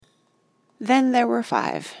Then there were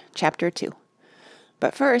 5, Chapter 2.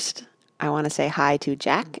 But first, I want to say hi to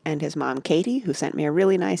Jack and his mom Katie, who sent me a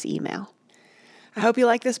really nice email. I hope you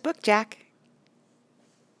like this book, Jack.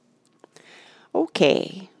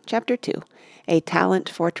 Okay, Chapter 2, A Talent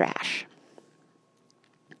for Trash.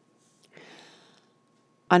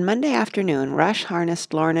 On Monday afternoon, Rush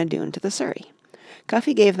harnessed Lorna Doone to the surrey.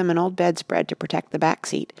 Cuffy gave them an old bedspread to protect the back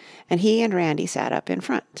seat, and he and Randy sat up in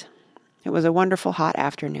front. It was a wonderful hot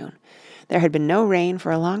afternoon. There had been no rain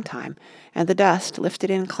for a long time, and the dust lifted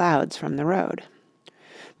in clouds from the road.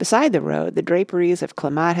 Beside the road, the draperies of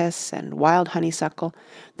clematis and wild honeysuckle,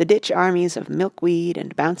 the ditch armies of milkweed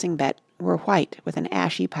and bouncing bet, were white with an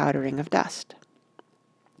ashy powdering of dust.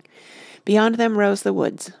 Beyond them rose the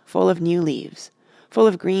woods, full of new leaves, full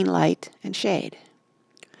of green light and shade.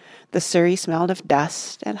 The surrey smelled of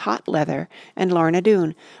dust and hot leather and Lorna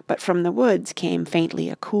Doone, but from the woods came faintly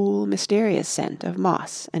a cool, mysterious scent of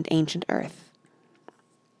moss and ancient earth.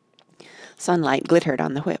 Sunlight glittered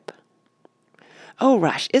on the whip. "Oh,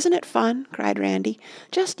 Rush, isn't it fun?" cried Randy.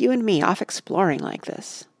 "Just you and me off exploring like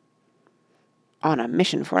this." "On a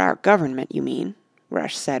mission for our government, you mean,"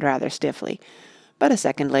 Rush said rather stiffly, but a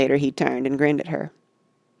second later he turned and grinned at her.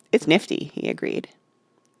 "It's nifty," he agreed.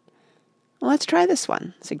 "Let's try this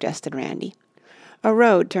one," suggested Randy. A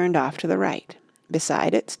road turned off to the right.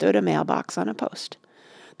 Beside it stood a mailbox on a post.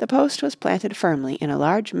 The post was planted firmly in a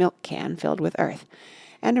large milk can filled with earth,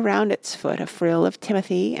 and around its foot a frill of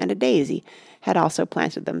timothy and a daisy had also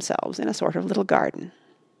planted themselves in a sort of little garden.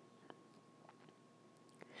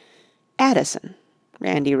 Addison,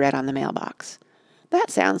 Randy read on the mailbox. That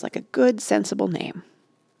sounds like a good, sensible name.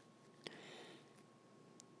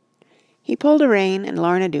 He pulled a rein and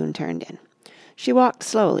Lorna Doone turned in. She walked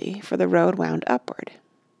slowly, for the road wound upward.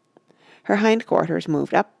 Her hindquarters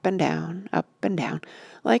moved up and down,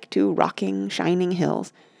 like two rocking, shining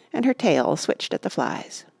hills, and her tail switched at the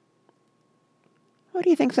flies. "What do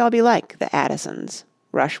you think they'll be like, the Addisons?"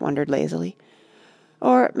 Rush wondered lazily.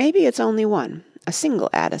 "Or maybe it's only one, a single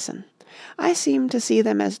Addison. I seem to see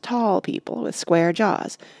them as tall people with square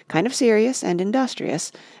jaws, kind of serious and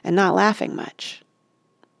industrious, and not laughing much."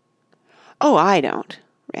 "Oh, I don't,"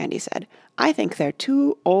 Randy said. "I think they're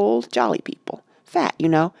two old, jolly people. Fat, you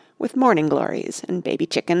know, with morning glories, and baby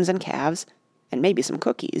chickens and calves, and maybe some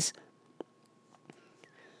cookies."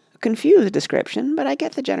 "A confused description, but I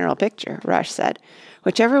get the general picture," Rush said.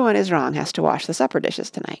 "Whichever one is wrong has to wash the supper dishes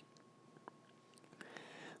tonight."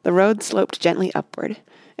 The road sloped gently upward.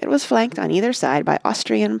 It was flanked on either side by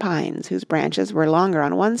Austrian pines whose branches were longer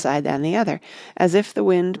on one side than the other, as if the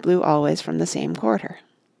wind blew always from the same quarter.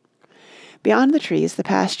 Beyond the trees the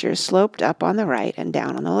pastures sloped up on the right and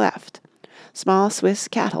down on the left. Small Swiss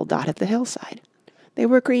cattle dotted the hillside. They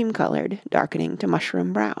were cream-colored, darkening to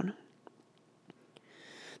mushroom brown.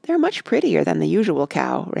 "They're much prettier than the usual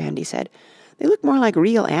cow," Randy said. "They look more like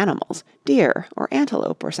real animals, deer or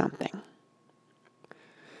antelope or something."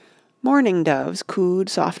 Mourning doves cooed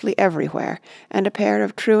softly everywhere, and a pair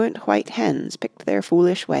of truant white hens picked their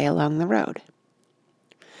foolish way along the road.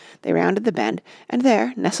 They rounded the bend, and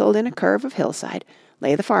there, nestled in a curve of hillside,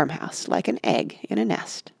 lay the farmhouse like an egg in a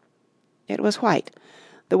nest. It was white,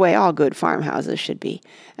 the way all good farmhouses should be,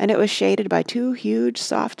 and it was shaded by 2 huge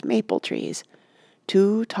soft maple trees,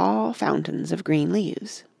 2 tall fountains of green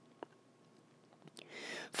leaves.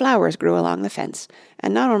 Flowers grew along the fence,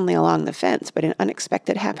 and not only along the fence but in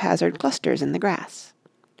unexpected haphazard clusters in the grass.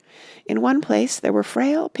 In one place there were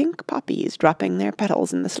frail pink poppies dropping their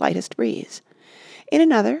petals in the slightest breeze. In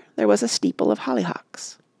another there was a steeple of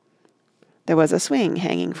hollyhocks. There was a swing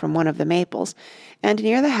hanging from one of the maples, and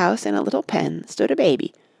near the house in a little pen stood a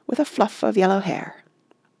baby with a fluff of yellow hair.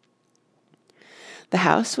 The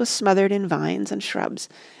house was smothered in vines and shrubs,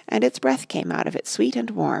 and its breath came out of it sweet and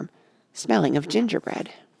warm, smelling of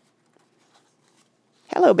gingerbread.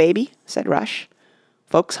 "Hello, baby," said Rush.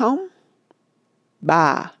 "Folks home?"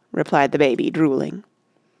 "Bah," replied the baby, drooling.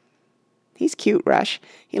 "He's cute, Rush.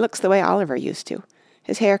 He looks the way Oliver used to.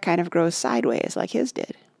 His hair kind of grows sideways like his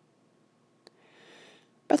did."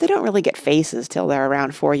 "But they don't really get faces till they're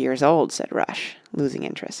around 4 years old," said Rush, losing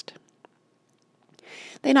interest.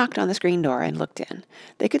 They knocked on the screen door and looked in.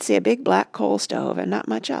 They could see a big black coal stove and not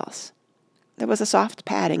much else. There was a soft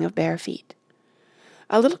padding of bare feet.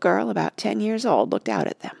 A little girl about 10 years old looked out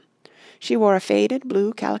at them. She wore a faded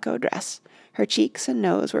blue calico dress. Her cheeks and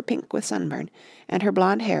nose were pink with sunburn, and her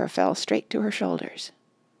blonde hair fell straight to her shoulders.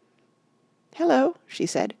 "Hello," she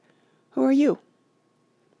said. "Who are you?"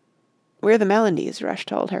 "We're the Mellandys," Rush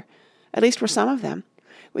told her. "At least we're some of them.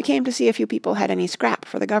 We came to see if you people had any scrap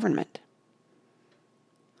for the government."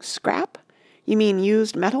 "Scrap? You mean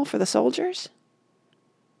used metal for the soldiers?"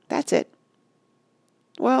 "That's it.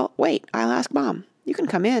 Well, wait, I'll ask Mom. You can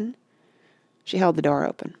come in. She held the door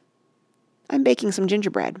open. I'm baking some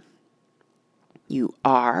gingerbread. You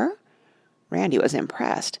are? Randy was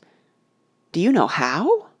impressed. Do you know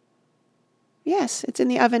how? Yes, it's in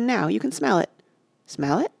the oven now. You can smell it.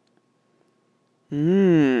 Smell it?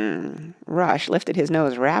 Rush lifted his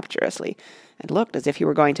nose rapturously and looked as if he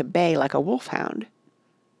were going to bay like a wolfhound.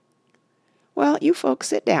 Well, you folks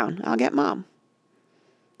sit down. I'll get Mom.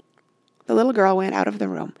 The little girl went out of the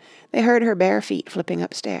room. They heard her bare feet flipping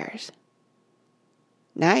upstairs.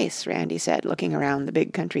 Nice, Randy said, looking around the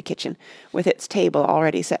big country kitchen with its table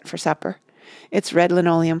already set for supper, its red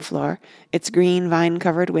linoleum floor, its green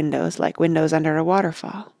vine-covered windows like windows under a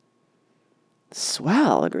waterfall.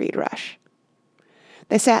 Swell, agreed Rush.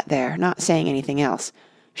 They sat there, not saying anything else,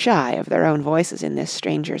 shy of their own voices in this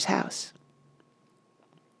stranger's house.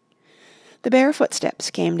 The bare footsteps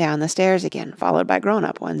came down the stairs again, followed by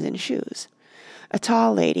grown-up ones in shoes. A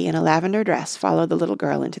tall lady in a lavender dress followed the little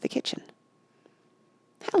girl into the kitchen.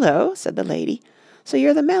 Hello, said the lady. So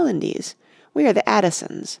you're the Mellandys. We are the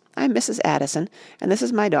Addisons. I'm Mrs. Addison, and this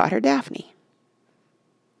is my daughter Daphne.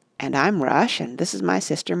 And I'm Rush, and this is my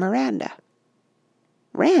sister Miranda.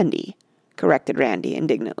 Randy, corrected Randy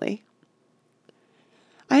indignantly.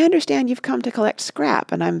 I understand you've come to collect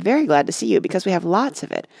scrap, and I'm very glad to see you because we have lots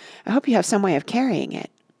of it. I hope you have some way of carrying it.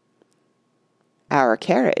 Our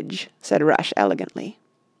carriage, said Rush elegantly.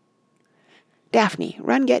 Daphne,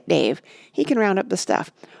 run get Dave. He can round up the stuff.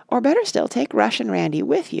 Or better still, take Rush and Randy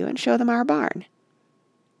with you and show them our barn.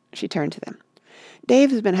 She turned to them.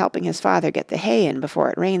 Dave has been helping his father get the hay in before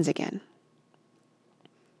it rains again.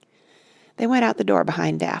 They went out the door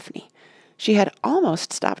behind Daphne. She had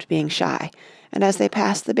almost stopped being shy, and as they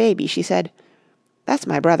passed the baby, she said, That's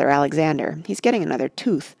my brother Alexander. He's getting another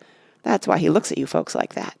tooth. That's why he looks at you folks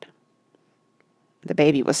like that. The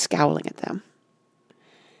baby was scowling at them.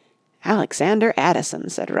 Alexander Addison,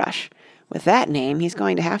 said Rush. With that name, he's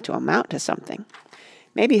going to have to amount to something.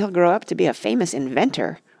 Maybe he'll grow up to be a famous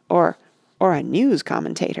inventor or a news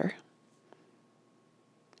commentator.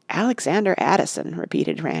 Alexander Addison,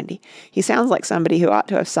 repeated Randy. He sounds like somebody who ought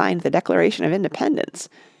to have signed the Declaration of Independence.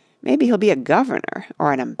 Maybe he'll be a governor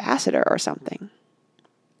or an ambassador or something.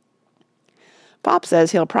 Pop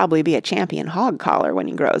says he'll probably be a champion hog collar when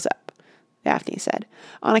he grows up, Daphne said,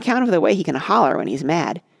 on account of the way he can holler when he's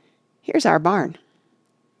mad. Here's our barn.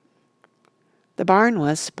 The barn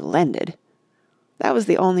was splendid. That was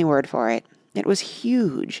the only word for it. It was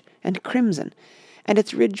huge and crimson, and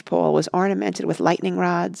its ridgepole was ornamented with lightning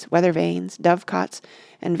rods, weather vanes, dovecots,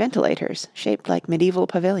 and ventilators shaped like medieval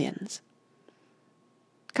pavilions.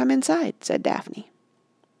 Come inside, said Daphne.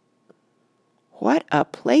 What a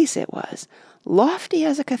place it was, lofty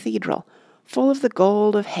as a cathedral, full of the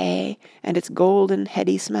gold of hay and its golden,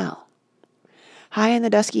 heady smell. High in the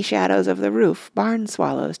dusky shadows of the roof, barn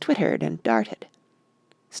swallows twittered and darted.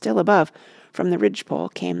 Still above, from the ridgepole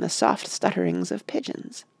came the soft stutterings of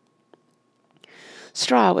pigeons.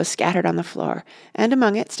 Straw was scattered on the floor, and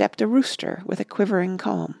among it stepped a rooster with a quivering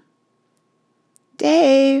comb.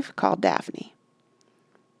 Dave, called Daphne.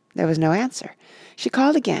 There was no answer. She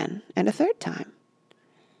called again, and a third time.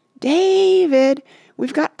 David,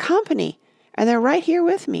 we've got company, and they're right here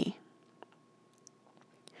with me.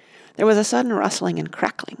 There was a sudden rustling and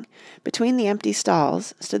crackling. Between the empty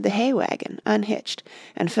stalls stood the hay wagon, unhitched,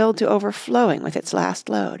 and filled to overflowing with its last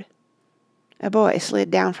load. A boy slid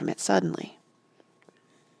down from it suddenly.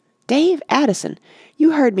 Dave Addison,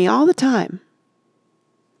 you heard me all the time.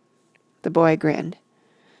 The boy grinned.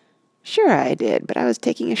 Sure I did, but I was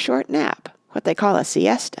taking a short nap, what they call a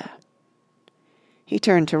siesta. He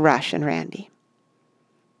turned to Rush and Randy.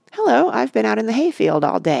 Hello, I've been out in the hayfield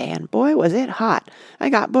all day, and boy, was it hot. I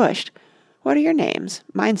got bushed. What are your names?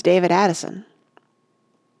 Mine's David Addison.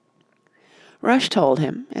 Rush told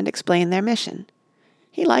him and explained their mission.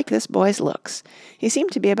 He liked this boy's looks. He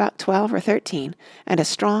seemed to be about 12 or 13, and a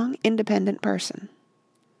strong, independent person.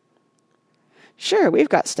 Sure, we've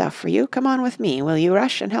got stuff for you. Come on with me, will you,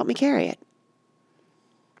 Rush, and help me carry it?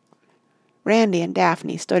 Randy and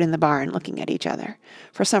Daphne stood in the barn looking at each other.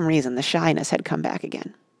 For some reason, the shyness had come back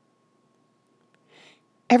again.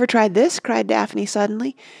 Ever tried this? Cried Daphne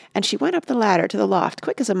suddenly, and she went up the ladder to the loft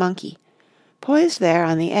quick as a monkey, poised there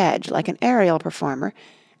on the edge like an aerial performer,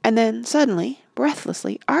 and then suddenly,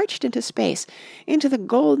 breathlessly, arched into space, into the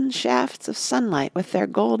golden shafts of sunlight with their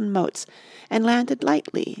golden motes, and landed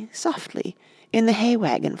lightly, softly, in the hay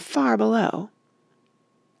wagon far below.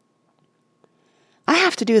 I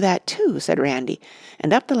have to do that too, said Randy,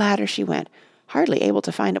 and up the ladder she went, hardly able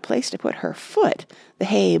to find a place to put her foot, the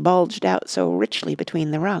hay bulged out so richly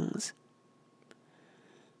between the rungs.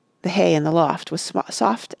 The hay in the loft was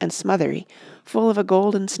soft and smothery, full of a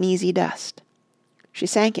golden sneezy dust. She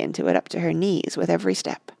sank into it up to her knees with every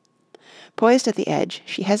step. Poised at the edge,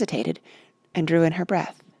 she hesitated and drew in her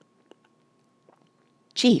breath.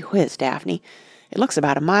 Gee whiz, Daphne, it looks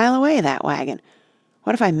about a mile away, that wagon.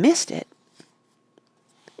 What if I missed it?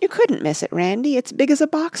 You couldn't miss it, Randy. It's big as a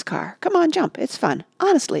boxcar. Come on, jump. It's fun.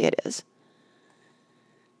 Honestly, it is.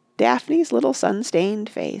 Daphne's little sun-stained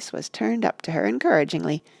face was turned up to her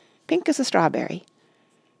encouragingly, pink as a strawberry.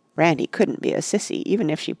 Randy couldn't be a sissy, even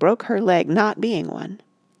if she broke her leg not being one.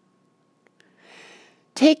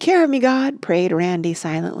 Take care of me, God, prayed Randy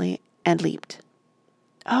silently, and leaped.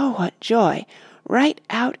 Oh, what joy! Right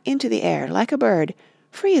out into the air, like a bird,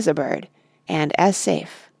 free as a bird, and as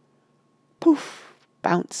safe. Poof!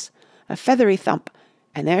 Bounce! A feathery thump,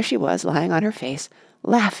 and there she was lying on her face,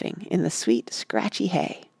 laughing in the sweet, scratchy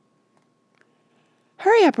hay.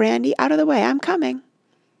 Hurry up, Randy, out of the way, I'm coming.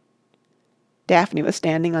 Daphne was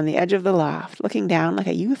standing on the edge of the loft, looking down like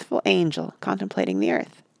a youthful angel contemplating the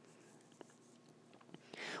earth.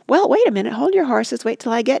 Well, wait a minute, hold your horses, wait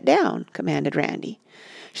till I get down, commanded Randy.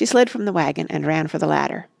 She slid from the wagon and ran for the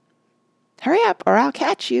ladder. Hurry up, or I'll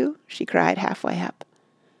catch you, she cried halfway up.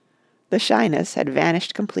 The shyness had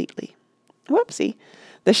vanished completely. Whoopsie,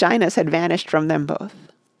 the shyness had vanished from them both.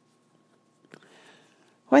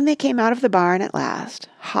 When they came out of the barn at last,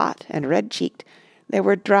 hot and red-cheeked, there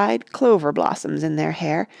were dried clover blossoms in their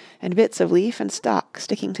hair and bits of leaf and stalk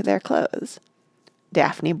sticking to their clothes.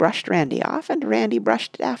 Daphne brushed Randy off, and Randy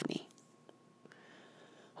brushed Daphne.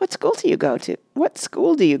 What school do you go to?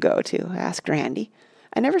 Asked Randy.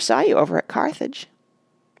 I never saw you over at Carthage.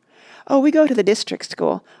 Oh, we go to the district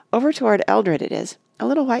school. Over toward Eldred it is. A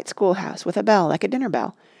little white schoolhouse with a bell like a dinner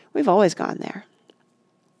bell. We've always gone there.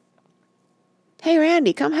 Hey,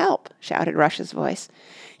 Randy, come help, shouted Rush's voice.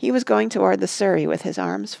 He was going toward the surrey with his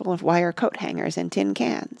arms full of wire coat hangers and tin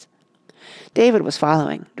cans. David was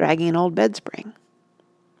following, dragging an old bedspring.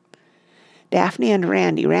 Daphne and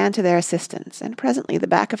Randy ran to their assistance, and presently the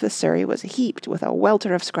back of the surrey was heaped with a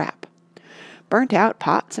welter of scrap. Burnt-out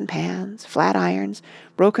pots and pans, flat irons,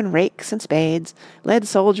 broken rakes and spades, lead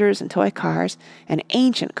soldiers and toy cars, an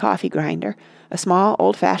ancient coffee grinder, a small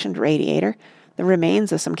old-fashioned radiator, the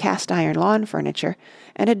remains of some cast-iron lawn furniture,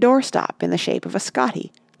 and a doorstop in the shape of a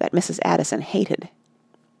Scottie that Mrs. Addison hated.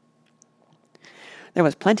 There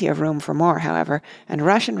was plenty of room for more, however, and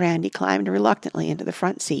Rush and Randy climbed reluctantly into the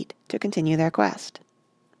front seat to continue their quest.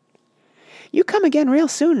 You come again real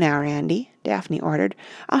soon now, Randy, Daphne ordered.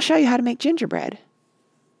 I'll show you how to make gingerbread.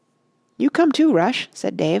 You come too, Rush,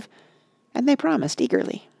 said Dave, and they promised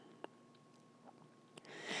eagerly.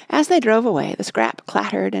 As they drove away, the scrap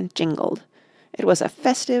clattered and jingled. It was a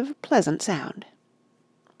festive, pleasant sound.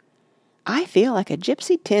 I feel like a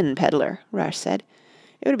gypsy tin peddler, Rush said.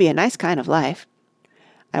 It would be a nice kind of life.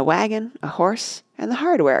 A wagon, a horse, and the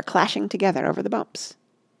hardware clashing together over the bumps.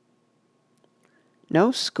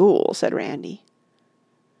 No school, said Randy.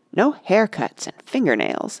 No haircuts and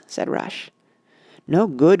fingernails, said Rush. No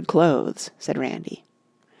good clothes, said Randy.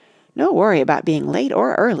 No worry about being late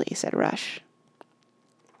or early, said Rush.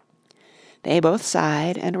 They both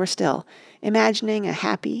sighed and were still, imagining a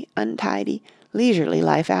happy, untidy, leisurely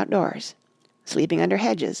life outdoors, sleeping under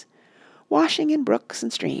hedges, washing in brooks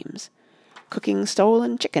and streams, cooking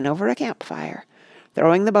stolen chicken over a campfire,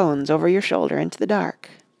 throwing the bones over your shoulder into the dark.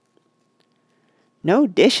 No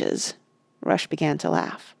dishes, Rush began to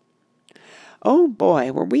laugh. Oh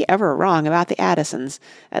boy, were we ever wrong about the Addisons,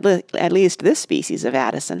 at least this species of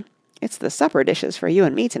Addison. It's the supper dishes for you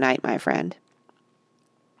and me tonight, my friend.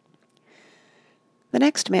 The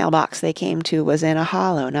next mailbox they came to was in a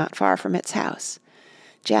hollow not far from its house.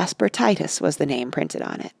 Jasper Titus was the name printed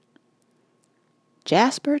on it.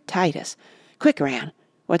 Jasper Titus. Quick, Ran,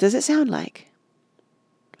 what does it sound like?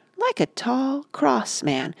 Like a tall, cross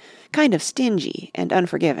man, kind of stingy and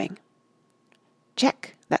unforgiving.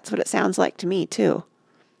 Check, that's what it sounds like to me, too.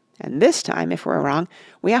 And this time, if we're wrong,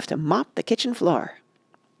 we have to mop the kitchen floor.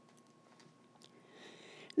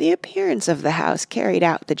 The appearance of the house carried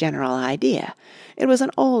out the general idea. It was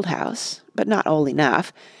an old house, but not old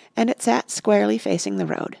enough, and it sat squarely facing the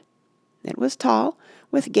road. It was tall,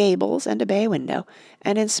 with gables and a bay window,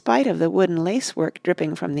 and in spite of the wooden lacework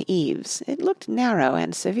dripping from the eaves, it looked narrow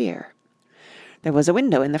and severe. There was a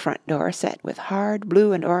window in the front door set with hard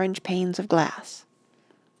blue and orange panes of glass.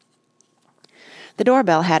 The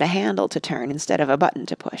doorbell had a handle to turn instead of a button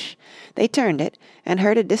to push. They turned it and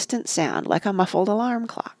heard a distant sound like a muffled alarm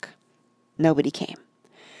clock. Nobody came.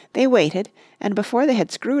 They waited, and before they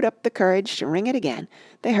had screwed up the courage to ring it again,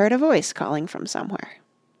 they heard a voice calling from somewhere.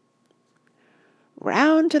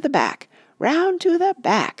 Round to the back, round to the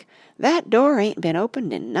back. That door ain't been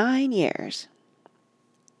opened in 9 years."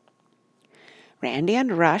 Randy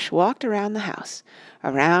and Rush walked around the house,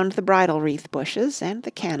 around the bridal wreath bushes and the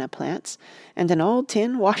canna plants and an old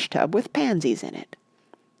tin washtub with pansies in it.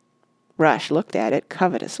 Rush looked at it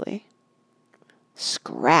covetously.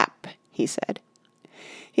 "Scrap," he said.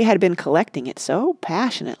 He had been collecting it so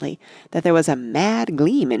passionately that there was a mad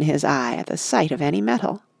gleam in his eye at the sight of any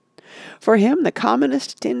metal. For him the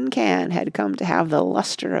commonest tin can had come to have the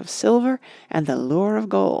lustre of silver and the lure of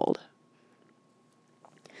gold.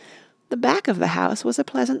 The back of the house was a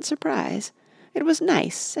pleasant surprise. It was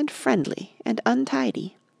nice and friendly and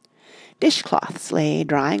untidy. Dishcloths lay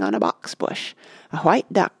drying on a box bush, a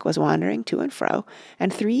white duck was wandering to and fro,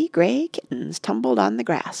 and 3 grey kittens tumbled on the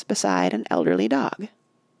grass beside an elderly dog.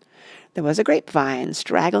 There was a grapevine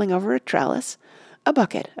straggling over a trellis, a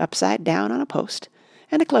bucket upside down on a post,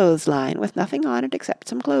 and a clothesline with nothing on it except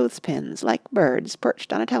some clothespins like birds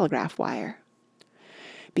perched on a telegraph wire.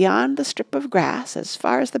 Beyond the strip of grass, as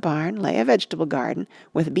far as the barn, lay a vegetable garden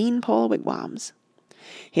with beanpole wigwams.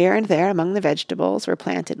 Here and there among the vegetables were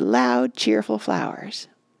planted loud, cheerful flowers.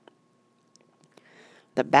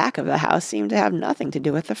 The back of the house seemed to have nothing to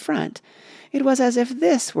do with the front. It was as if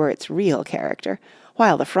this were its real character,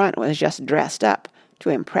 while the front was just dressed up to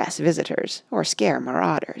impress visitors or scare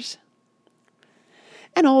marauders.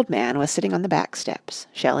 An old man was sitting on the back steps,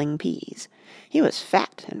 shelling peas. He was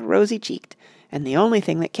fat and rosy-cheeked, and the only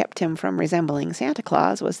thing that kept him from resembling Santa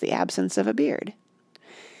Claus was the absence of a beard.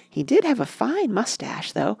 He did have a fine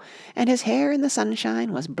mustache, though, and his hair in the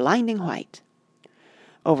sunshine was blinding white.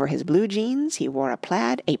 Over his blue jeans he wore a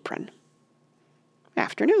plaid apron.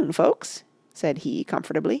 "Afternoon, folks," said he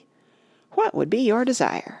comfortably. "What would be your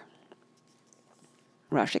desire?"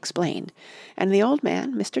 Rush explained, and the old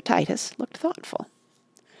man, Mr. Titus, looked thoughtful.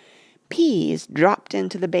 Peas dropped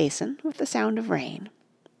into the basin with the sound of rain.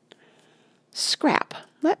 "Scrap.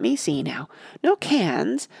 Let me see now. No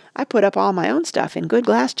cans. I put up all my own stuff in good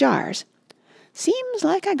glass jars. Seems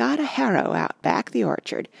like I got a harrow out back the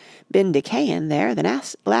orchard. Been decayin' there the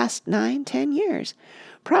last 9-10 years.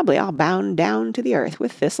 Probably all bound down to the earth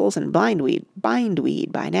with thistles and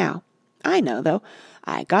bindweed by now. I know, though.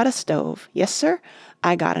 I got a stove. Yes, sir.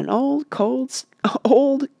 I got an old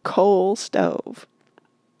coal stove."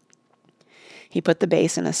 He put the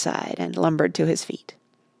basin aside and lumbered to his feet.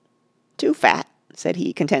 "Too fat," said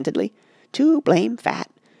he contentedly. "Too blame fat.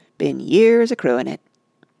 Been years accruin' it."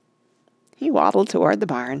 He waddled toward the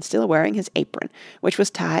barn, still wearing his apron, which was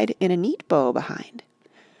tied in a neat bow behind.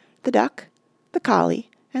 The duck, the collie,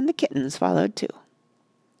 and the kittens followed too.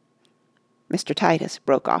 Mr. Titus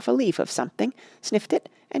broke off a leaf of something, sniffed it,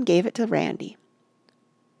 and gave it to Randy.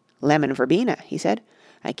 "Lemon verbena," he said.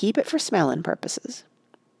 "I keep it for smellin' purposes."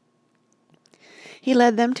 He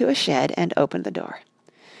led them to a shed and opened the door.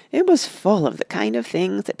 It was full of the kind of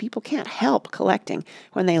things that people can't help collecting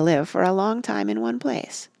when they live for a long time in one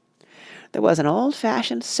place. There was an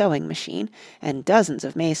old-fashioned sewing machine and dozens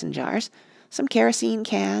of mason jars, some kerosene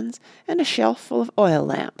cans, and a shelf full of oil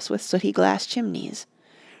lamps with sooty glass chimneys.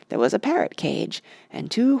 There was a parrot cage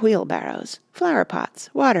and 2 wheelbarrows, flower pots,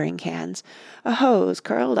 watering cans, a hose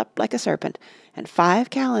curled up like a serpent, and 5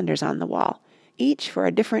 calendars on the wall, each for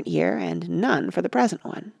a different year and none for the present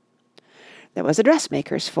one. There was a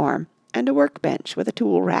dressmaker's form, and a workbench with a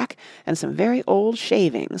tool rack and some very old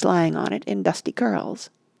shavings lying on it in dusty curls.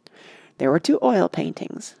 There were 2 oil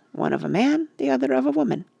paintings, one of a man, the other of a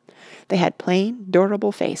woman. They had plain,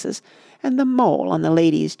 durable faces, and the mole on the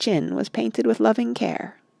lady's chin was painted with loving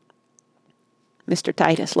care. Mr.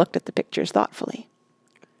 Titus looked at the pictures thoughtfully.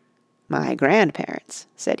 "My grandparents,"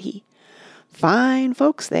 said he. "Fine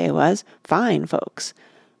folks they was, fine folks.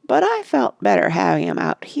 But I felt better having 'em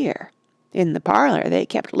out here. In the parlour they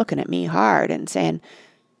kept looking at me hard and saying,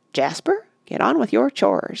 'Jasper, get on with your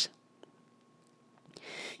chores.'"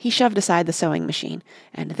 He shoved aside the sewing machine,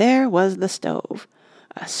 and there was the stove,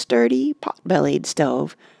 a sturdy, pot-bellied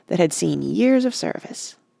stove that had seen years of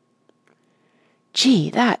service. "Gee,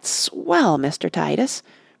 that's swell, Mr. Titus,"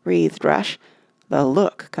 breathed Rush, the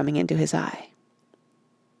look coming into his eye.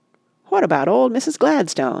 "What about old Mrs.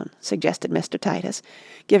 Gladstone?" suggested Mr. Titus,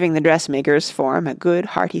 giving the dressmaker's form a good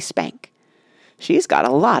hearty spank. "She's got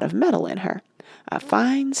a lot of metal in her. A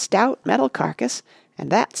fine, stout metal carcass, and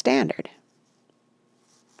that standard."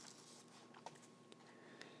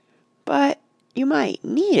 "But you might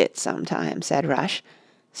need it sometime," said Rush,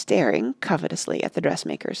 staring covetously at the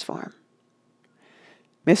dressmaker's form.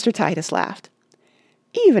 Mr. Titus laughed.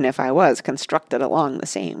 "Even if I was constructed along the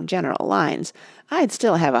same general lines, I'd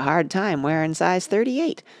still have a hard time wearing size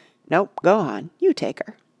 38. Nope, go on. You take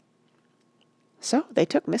her." So they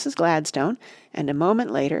took Mrs. Gladstone, and a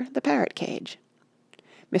moment later the parrot cage.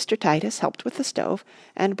 Mr. Titus helped with the stove,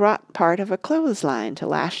 and brought part of a clothesline to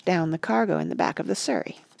lash down the cargo in the back of the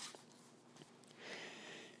surrey.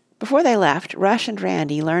 Before they left, Rush and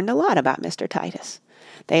Randy learned a lot about Mr. Titus.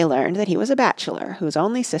 They learned that he was a bachelor whose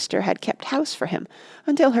only sister had kept house for him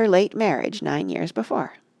until her late marriage 9 years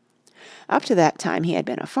before. Up to that time he had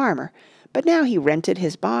been a farmer, but now he rented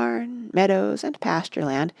his barn, meadows, and pasture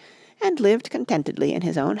land, and lived contentedly in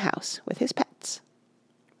his own house with his pets.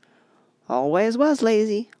 "Always was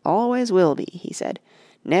lazy, always will be," he said.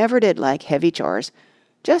 "Never did like heavy chores.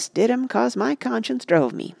 Just did 'em 'cause my conscience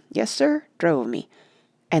drove me. Yes, sir, drove me.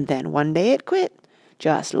 And then one day it quit.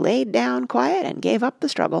 Just laid down quiet and gave up the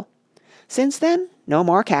struggle. Since then, no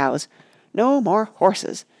more cows, no more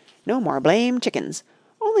horses, no more blame chickens,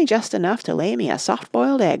 only just enough to lay me a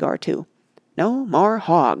soft-boiled egg or two. No more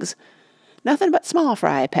hogs. Nothin' but small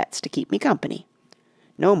fry pets to keep me company.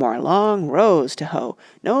 No more long rows to hoe,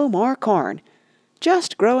 no more corn.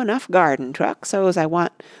 Just grow enough garden truck so's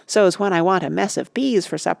when I want a mess of peas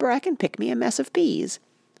for supper I can pick me a mess of peas.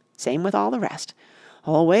 Same with all the rest.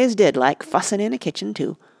 Always did like fussin' in a kitchen,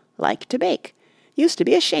 too. Like to bake. Used to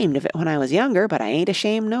be ashamed of it when I was younger, but I ain't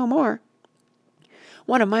ashamed no more.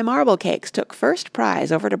 One of my marble cakes took first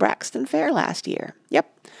prize over to Braxton Fair last year.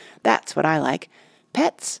 Yep, that's what I like.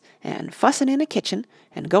 Pets, and fussin' in a kitchen,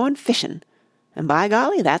 and goin' fishin'. And by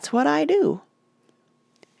golly, that's what I do."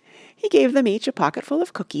 He gave them each a pocketful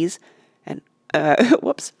of cookies,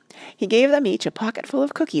 He gave them each a pocketful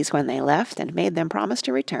of cookies when they left, and made them promise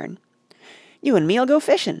to return. "You and me'll go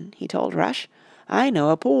fishin'," he told Rush. "I know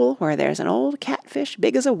a pool where there's an old catfish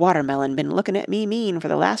big as a watermelon been looking at me mean for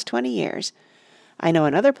the last 20 years. I know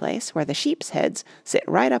another place where the sheep's heads sit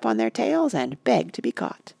right up on their tails and beg to be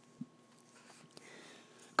caught."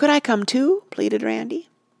 "Could I come too?" pleaded Randy.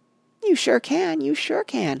 "You sure can, you sure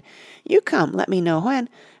can. You come, let me know when,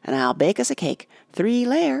 and I'll bake us a cake,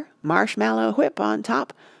 3-layer, marshmallow whip on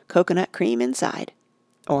top, coconut cream inside.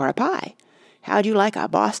 Or a pie. How'd you like a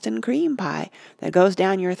Boston cream pie that goes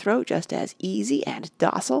down your throat just as easy and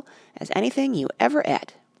docile as anything you ever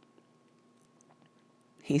et?"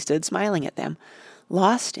 He stood smiling at them,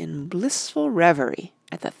 lost in blissful reverie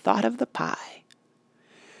at the thought of the pie.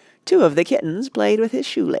 2 of the kittens played with his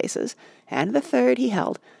shoelaces, and the third he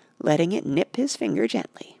held, letting it nip his finger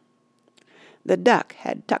gently. The duck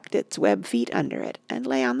had tucked its web feet under it, and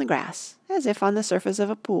lay on the grass, as if on the surface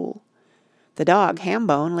of a pool. The dog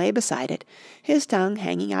Hambone lay beside it, his tongue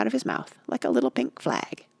hanging out of his mouth like a little pink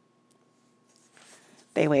flag.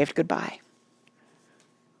 They waved goodbye.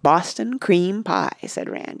 "Boston cream pie," said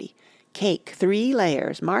Randy. "Cake 3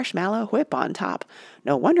 layers, marshmallow whip on top.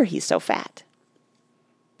 No wonder he's so fat."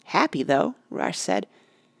 "Happy, though," Rush said.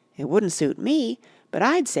 "It wouldn't suit me, but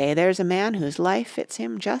I'd say there's a man whose life fits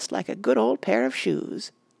him just like a good old pair of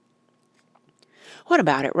shoes." "What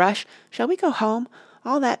about it, Rush? Shall we go home?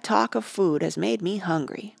 All that talk of food has made me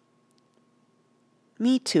hungry."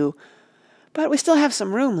 "Me too. But we still have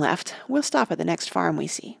some room left. We'll stop at the next farm we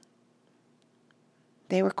see."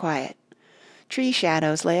 They were quiet. Tree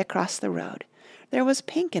shadows lay across the road. There was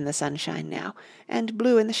pink in the sunshine now, and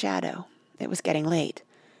blue in the shadow. It was getting late.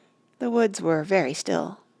 The woods were very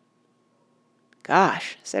still.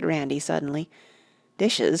 "Gosh," said Randy suddenly.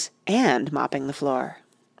 "Dishes and mopping the floor."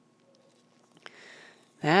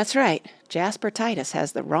 "That's right. Jasper Titus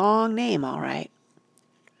has the wrong name, all right."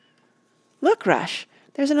 "Look, Rush,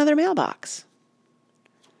 there's another mailbox."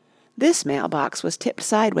 This mailbox was tipped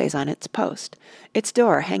sideways on its post, its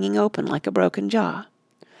door hanging open like a broken jaw.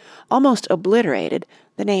 Almost obliterated,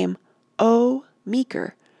 the name O.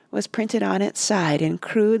 Meeker was printed on its side in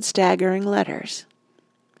crude, staggering letters.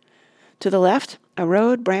 To the left, a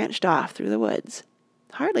road branched off through the woods.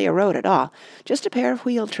 Hardly a road at all, just a pair of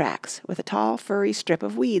wheel tracks with a tall, furry strip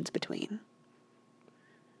of weeds between.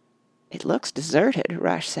 "It looks deserted,"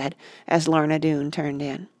 Rush said, as Lorna Doone turned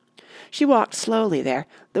in. She walked slowly there,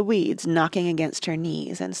 the weeds knocking against her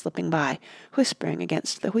knees and slipping by, whispering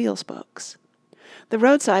against the wheel spokes. The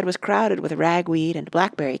roadside was crowded with ragweed and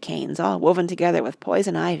blackberry canes, all woven together with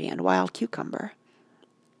poison ivy and wild cucumber.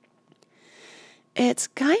 "It's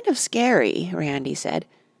kind of scary," Randy said,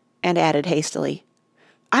 and added hastily,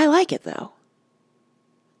 "I like it, though."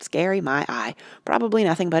 "Scary my eye. Probably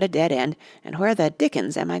nothing but a dead end, and where the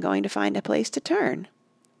dickens am I going to find a place to turn?"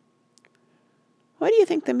 "What do you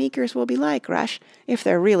think the Meekers will be like, Rush, if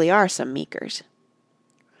there really are some Meekers?"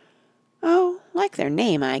 "Oh, like their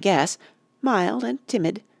name, I guess. Mild and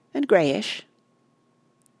timid and grayish."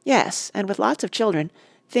 "Yes, and with lots of children,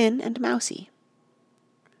 thin and mousy."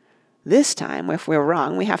 "This time, if we're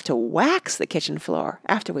wrong, we have to wax the kitchen floor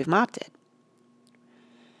after we've mopped it."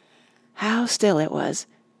 How still it was!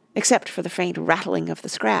 Except for the faint rattling of the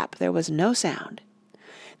scrap, there was no sound.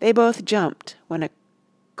 They both jumped when a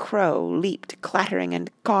crow leaped clattering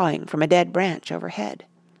and cawing from a dead branch overhead.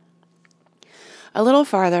 A little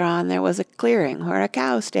farther on there was a clearing where a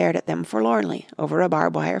cow stared at them forlornly over a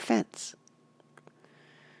barbed wire fence.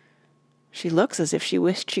 "She looks as if she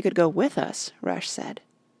wished she could go with us," Rush said.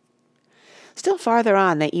 Still farther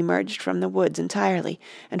on they emerged from the woods entirely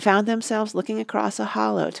and found themselves looking across a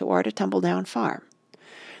hollow toward a tumble-down farm.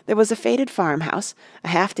 There was a faded farmhouse, a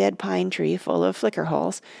half-dead pine tree full of flicker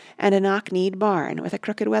holes, and a knock-kneed barn with a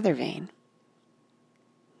crooked weather vane.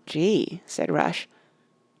 "Gee," said Rush.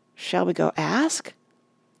 "Shall we go ask?"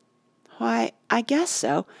 "Why, I guess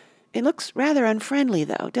so. It looks rather unfriendly,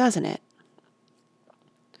 though, doesn't it?"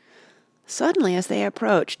 Suddenly, as they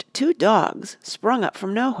approached, 2 dogs sprung up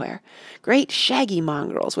from nowhere, great shaggy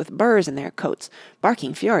mongrels with burrs in their coats,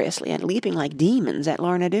 barking furiously and leaping like demons at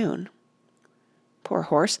Lorna Doone. Poor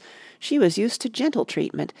horse, she was used to gentle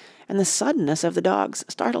treatment, and the suddenness of the dogs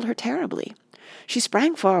startled her terribly. She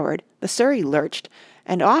sprang forward, the surrey lurched,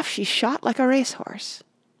 and off she shot like a racehorse.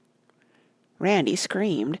 Randy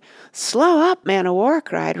screamed. "Slow up, man-o'-war,"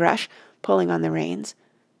 cried Rush, pulling on the reins.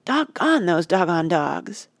 "Doggone those doggone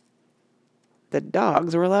dogs." The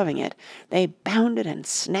dogs were loving it. They bounded and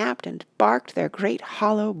snapped and barked their great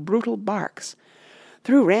hollow, brutal barks.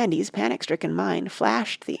 Through Randy's panic-stricken mind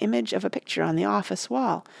flashed the image of a picture on the office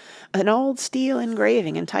wall, an old steel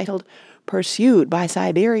engraving entitled "Pursued by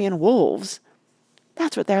Siberian Wolves."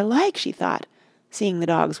 "That's what they're like," she thought, seeing the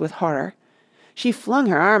dogs with horror. She flung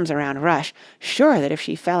her arms around Rush, sure that if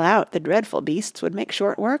she fell out the dreadful beasts would make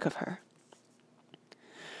short work of her.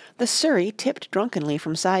 The surrey tipped drunkenly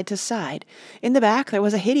from side to side. In the back there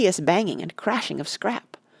was a hideous banging and crashing of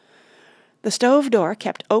scrap. The stove door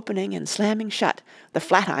kept opening and slamming shut, the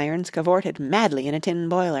flat-irons cavorted madly in a tin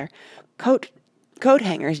boiler,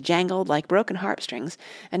 coat-hangers jangled like broken harp-strings,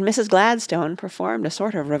 and Mrs. Gladstone performed a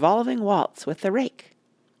sort of revolving waltz with the rake.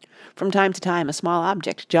 From time to time a small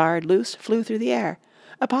object jarred loose, flew through the air,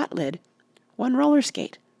 a pot-lid, one roller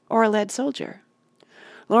skate, or a lead soldier.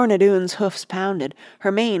 Lorna Doone's hoofs pounded,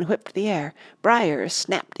 her mane whipped the air, briars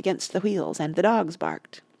snapped against the wheels, and the dogs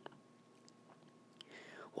barked.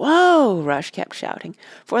 "Whoa!" Rush kept shouting.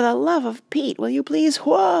 "For the love of Pete, will you please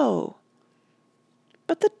whoa!"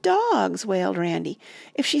 "But the dogs!" wailed Randy.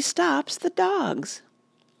 "If she stops, the dogs!"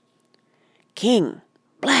 "King!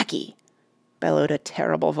 Blackie!" bellowed a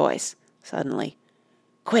terrible voice, suddenly.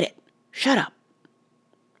 "Quit it! Shut up!"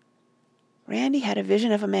 Randy had a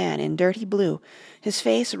vision of a man in dirty blue, his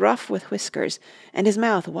face rough with whiskers, and his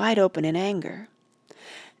mouth wide open in anger.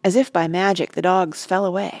 As if by magic the dogs fell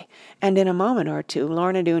away, and in a moment or two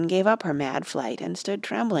Lorna Doone gave up her mad flight and stood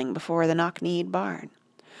trembling before the knock-kneed barn.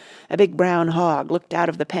 A big brown hog looked out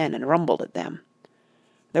of the pen and rumbled at them.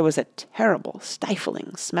 There was a terrible,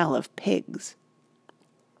 stifling smell of pigs.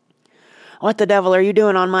 "What the devil are you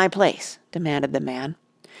doing on my place?" demanded the man.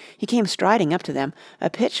 He came striding up to them, a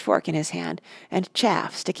pitchfork in his hand, and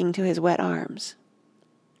chaff sticking to his wet arms.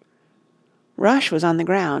 Rush was on the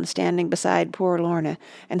ground, standing beside poor Lorna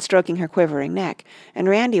and stroking her quivering neck, and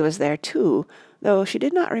Randy was there too, though she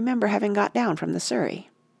did not remember having got down from the surrey.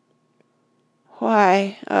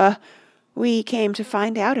 "Why, we came to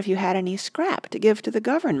find out if you had any scrap to give to the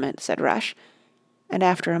government," said Rush, and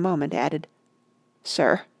after a moment added,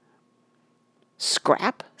 "Sir."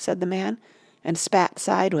 "Scrap?" said the man, and spat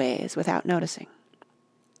sideways without noticing.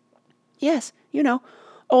 "Yes, you know,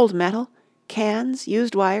 old metal, cans,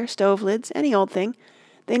 used wire, stove lids, any old thing.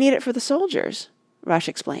 They need it for the soldiers," Rush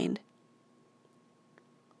explained.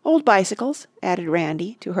 "Old bicycles," added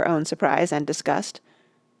Randy, to her own surprise and disgust.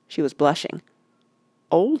 She was blushing.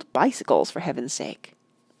 Old bicycles, for heaven's sake.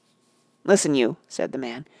 "Listen, you," said the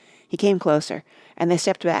man. He came closer, and they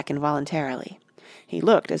stepped back involuntarily. He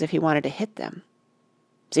looked as if he wanted to hit them.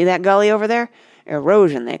 "See that gully over there?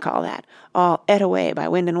 Erosion, they call that. All et away by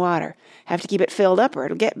wind and water. Have to keep it filled up or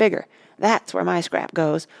it'll get bigger. That's where my scrap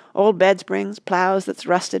goes. Old bed springs, plows that's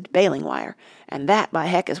rusted, baling wire. And that, by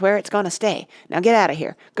heck, is where it's going to stay. Now get out of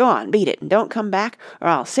here. Go on, beat it, and don't come back, or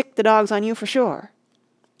I'll sick the dogs on you for sure."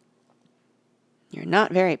 "You're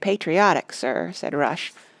not very patriotic, sir," said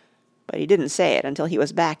Rush. But he didn't say it until he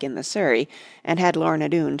was back in the surrey and had Lorna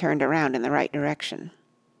Doone turned around in the right direction.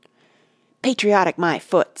 "Patriotic my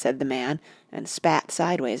foot," said the man, and spat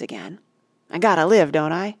sideways again. "I gotta live,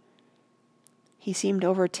 don't I?" He seemed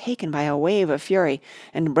overtaken by a wave of fury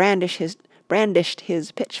and brandished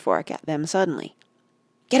his pitchfork at them suddenly.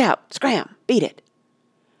 "Get out! Scram! Beat it!"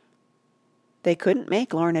 They couldn't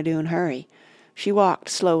make Lorna Doone hurry. She walked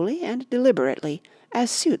slowly and deliberately, as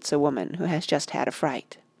suits a woman who has just had a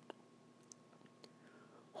fright.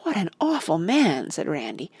 "What an awful man," said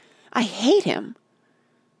Randy. "I hate him."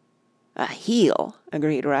 "A heel,"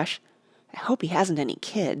 agreed Rush. "I hope he hasn't any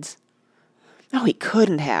kids." "Oh, he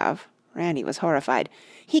couldn't have." Randy was horrified.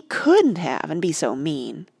 "He couldn't have and be so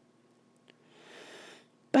mean."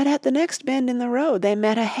 But at the next bend in the road they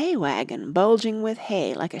met a hay wagon bulging with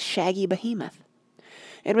hay like a shaggy behemoth.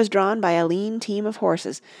 It was drawn by a lean team of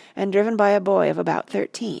horses and driven by a boy of about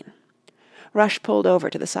 13. Rush pulled over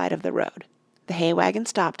to the side of the road. The hay wagon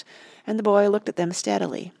stopped, and the boy looked at them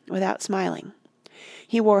steadily, without smiling.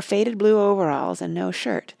 He wore faded blue overalls and no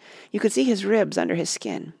shirt. You could see his ribs under his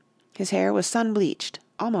skin. His hair was sun-bleached,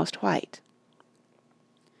 almost white.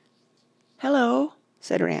 "Hello,"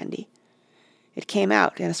 said Randy. It came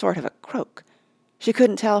out in a sort of a croak. She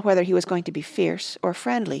couldn't tell whether he was going to be fierce or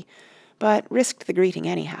friendly, but risked the greeting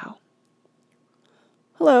anyhow.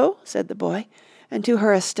 "Hello," said the boy, and to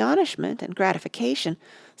her astonishment and gratification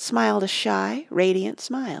smiled a shy, radiant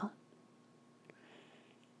smile.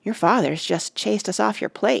 "Your father's just chased us off your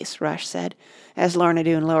place," Rush said, as Lorna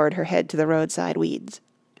Doone lowered her head to the roadside weeds.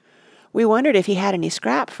 "We wondered if he had any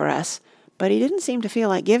scrap for us, but he didn't seem to feel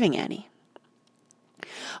like giving any."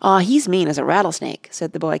 "Aw, he's mean as a rattlesnake,"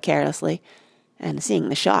 said the boy carelessly, and seeing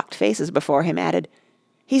the shocked faces before him added,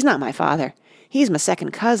 "He's not my father. He's my second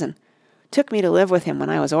cousin. Took me to live with him when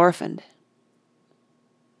I was orphaned."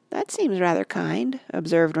 "That seems rather kind,"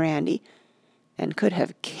 observed Randy, and could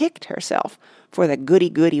have kicked herself for the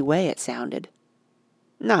goody-goody way it sounded.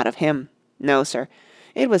 "Not of him. No, sir.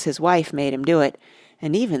 It was his wife made him do it,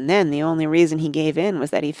 and even then the only reason he gave in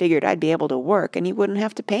was that he figured I'd be able to work and he wouldn't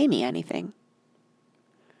have to pay me anything."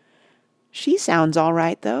 "She sounds all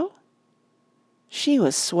right, though." "She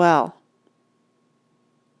was swell."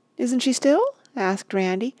 "Isn't she still?" asked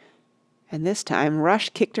Randy, and this time Rush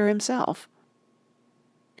kicked her himself.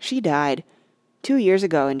 "She died 2 years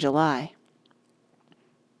ago in July."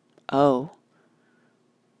 "Oh."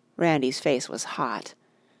 Randy's face was hot.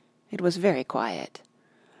 It was very quiet.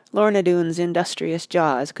 Lorna Doone's industrious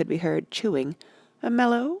jaws could be heard chewing, a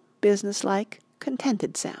mellow, businesslike,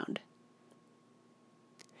 contented sound.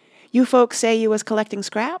 "You folks say you was collecting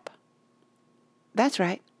scrap?" "That's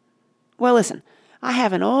right." "Well, listen. I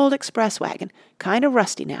have an old express wagon, kind of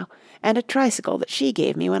rusty now, and a tricycle that she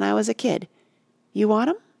gave me when I was a kid. You want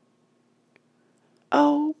 'em?"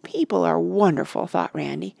 "Oh, people are wonderful," thought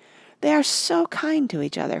Randy. "They are so kind to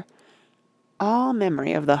each other." All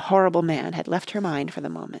memory of the horrible man had left her mind for the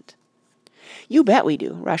moment. "You bet we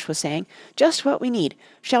do," Rush was saying. "Just what we need.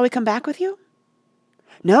 Shall we come back with you?"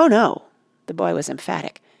 "No, no." The boy was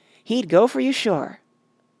emphatic. "He'd go for you sure."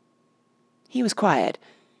 He was quiet,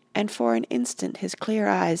 and for an instant his clear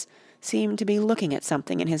eyes seemed to be looking at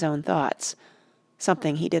something in his own thoughts,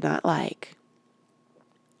 something he did not like.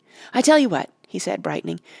 "I tell you what," he said,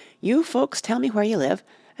 brightening. "You folks tell me where you live,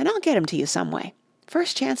 and I'll get 'em to you some way.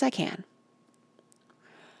 First chance I can."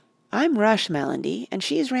 "I'm Rush Mellandy, and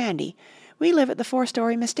she's Randy. We live at the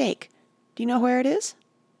 4-story Mistake. Do you know where it is?"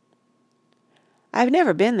 "I've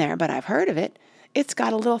never been there, but I've heard of it. It's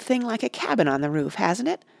got a little thing like a cabin on the roof, hasn't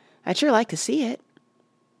it? I'd sure like to see it."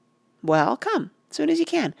 "Well, come, soon as you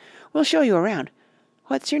can. We'll show you around.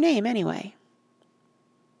 What's your name, anyway?"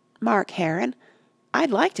 "Mark Heron.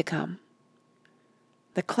 I'd like to come."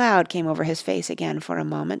 The cloud came over his face again for a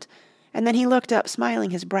moment, and then he looked up,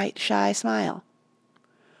 smiling his bright, shy smile.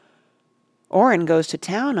 "Orrin goes to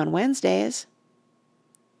town on Wednesdays."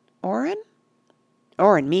 "Orrin?"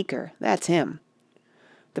 "Orrin Meeker, that's him."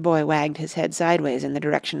 The boy wagged his head sideways in the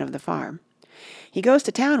direction of the farm. "He goes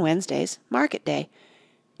to town Wednesdays, market day.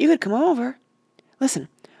 You could come over. Listen,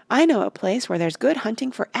 I know a place where there's good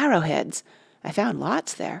hunting for arrowheads. I found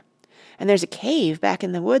lots there. And there's a cave back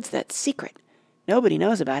in the woods that's secret. Nobody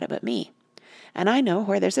knows about it but me. And I know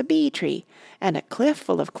where there's a bee tree, and a cliff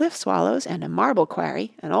full of cliff swallows, and a marble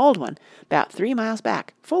quarry, an old one, 'bout 3 miles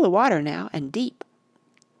back, full of water now, and deep.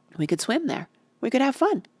 We could swim there. We could have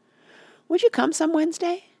fun. Would you come some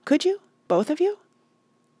Wednesday? Could you? Both of you?"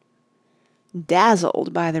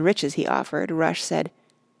 Dazzled by the riches he offered, Rush said,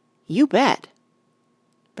 "You bet."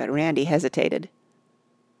 But Randy hesitated.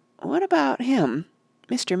 "What about him,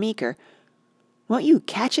 Mr. Meeker? Won't you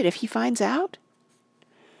catch it if he finds out?"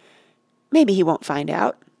 "Maybe he won't find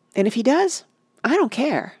out. And if he does, I don't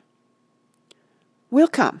care." "We'll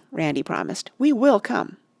come," Randy promised. "We will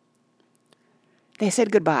come." They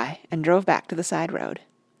said goodbye and drove back to the side road.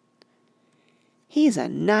 "He's a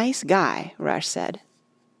nice guy," Rush said.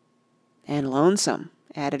 "And lonesome,"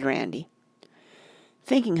 added Randy.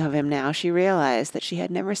 Thinking of him now, she realized that she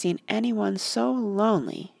had never seen anyone so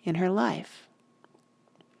lonely in her life.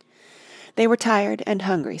 They were tired and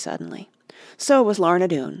hungry suddenly. So was Lorna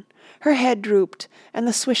Doone. Her head drooped, and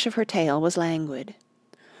the swish of her tail was languid.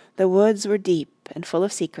 The woods were deep and full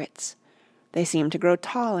of secrets. They seemed to grow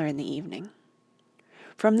taller in the evening.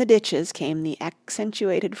 From the ditches came the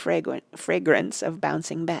accentuated fragrance of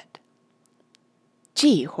bouncing Bet.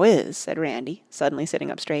 "Gee whiz," said Randy, suddenly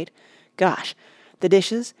sitting up straight. "Gosh, the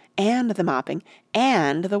dishes, and the mopping,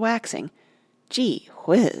 and the waxing. Gee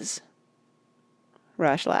whiz."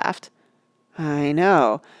 Rush laughed. "I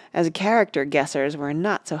know. As character guessers we're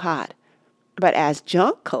not so hot. But as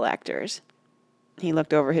junk collectors—" He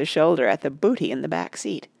looked over his shoulder at the booty in the back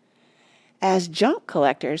seat. "As junk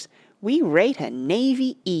collectors, we rate a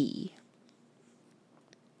Navy E."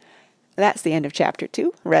 That's the end of Chapter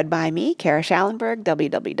 2, read by me, Kara Schallenberg,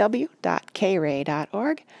 www.kray.org,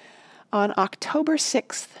 on October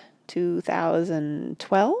 6th,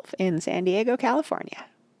 2012, in San Diego, California.